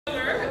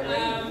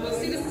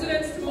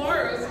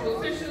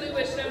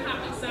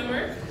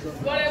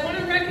But I want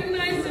to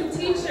recognize some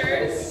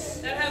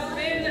teachers that have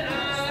been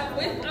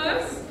with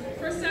us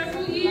for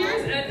several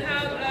years and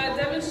have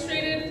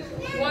demonstrated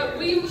what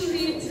we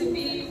believe to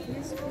be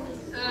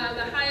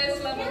the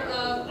highest level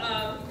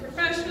of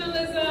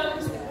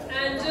professionalism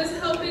and just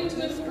helping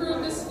to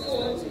improve the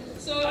school.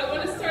 So I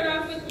want to start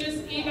off with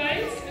Ms.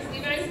 Evice. Ms.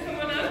 Evice, come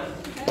on up.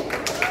 Ms.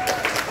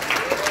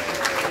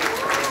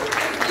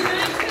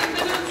 Evice has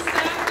been on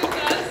staff with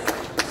us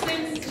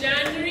since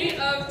January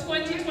of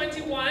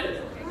 2021,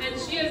 and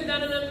she has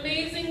done an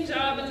amazing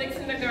job in the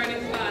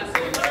kindergarten class. So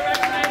we want to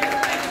recognize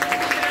Ms.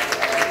 Evice.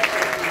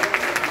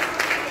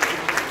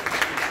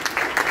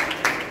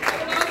 I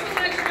would also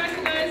like to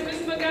recognize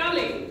Ms.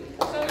 Magali.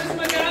 So Ms.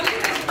 Magali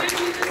has been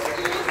with the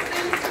school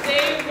since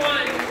day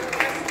one.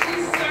 Our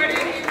school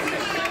started in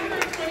September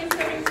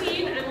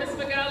 2017, and Ms.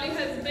 Magali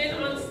has been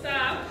on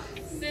staff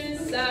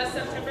since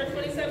September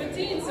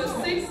 2017. So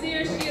 6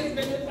 years she has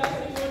been with us,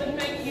 and we want to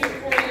thank you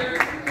for your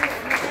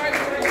hard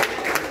work.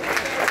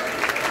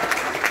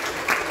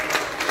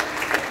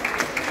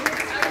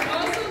 I would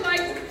also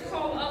like to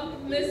call up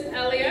Ms.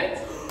 Elliott.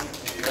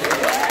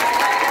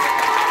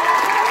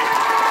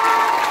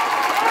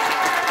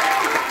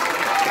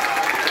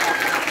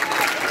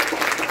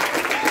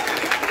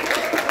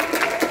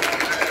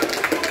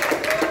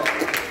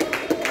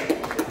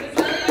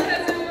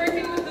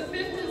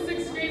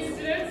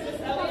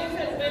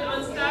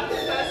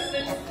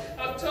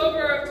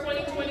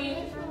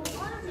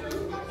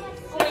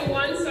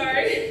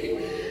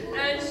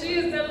 And she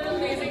has done an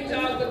amazing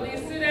job with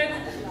these students.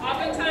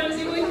 Oftentimes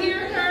you will hear